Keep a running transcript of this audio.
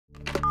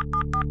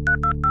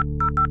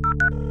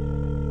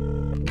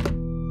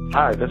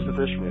Hi, this is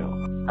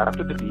Ishmael.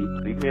 After the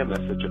beep, leave me a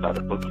message about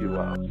a book you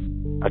love.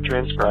 I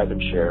transcribe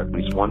and share at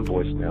least one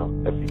voicemail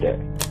every day.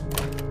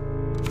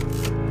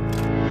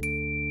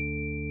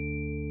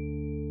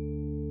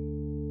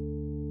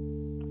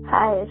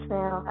 Hi,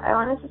 Ishmael. I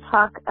wanted to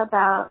talk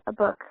about a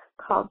book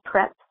called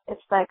Prep.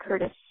 It's by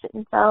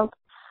Sittenfeld.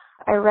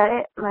 I read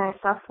it my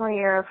sophomore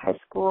year of high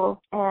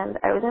school, and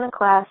I was in a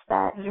class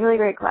that was a really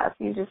great class.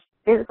 You just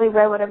basically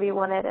read whatever you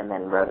wanted and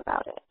then wrote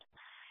about it.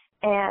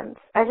 And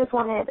I just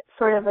wanted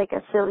sort of like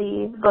a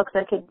silly book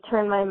that could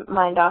turn my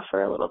mind off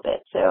for a little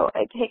bit. So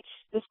I picked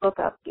this book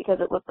up because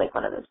it looked like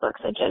one of those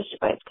books. I judged it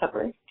by its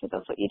cover because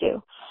that's what you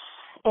do.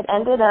 It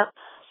ended up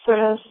sort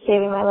of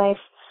saving my life.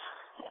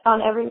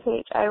 On every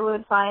page, I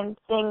would find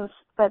things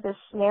that this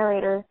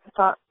narrator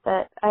thought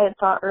that I had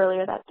thought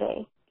earlier that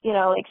day. You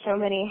know, like so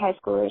many high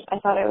schoolers, I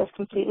thought I was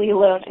completely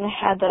alone and I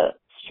had the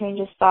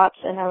strangest thoughts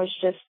and I was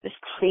just this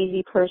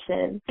crazy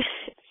person.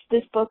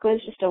 This book was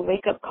just a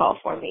wake-up call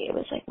for me. It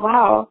was like,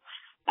 wow,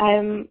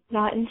 I'm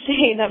not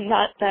insane. I'm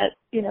not that,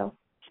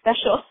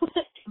 special.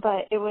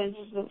 But it was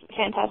a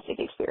fantastic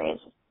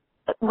experience.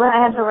 When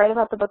I had to write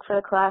about the book for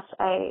the class,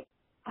 I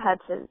had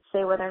to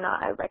say whether or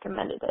not I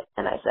recommended it.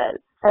 And I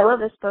said, I love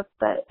this book,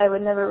 but I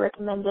would never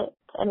recommend it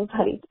to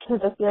anybody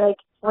because I feel like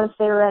once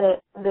they read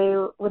it, they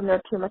would know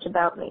too much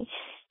about me.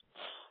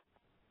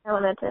 I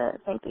wanted to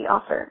thank the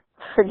author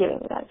for giving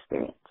me that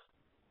experience.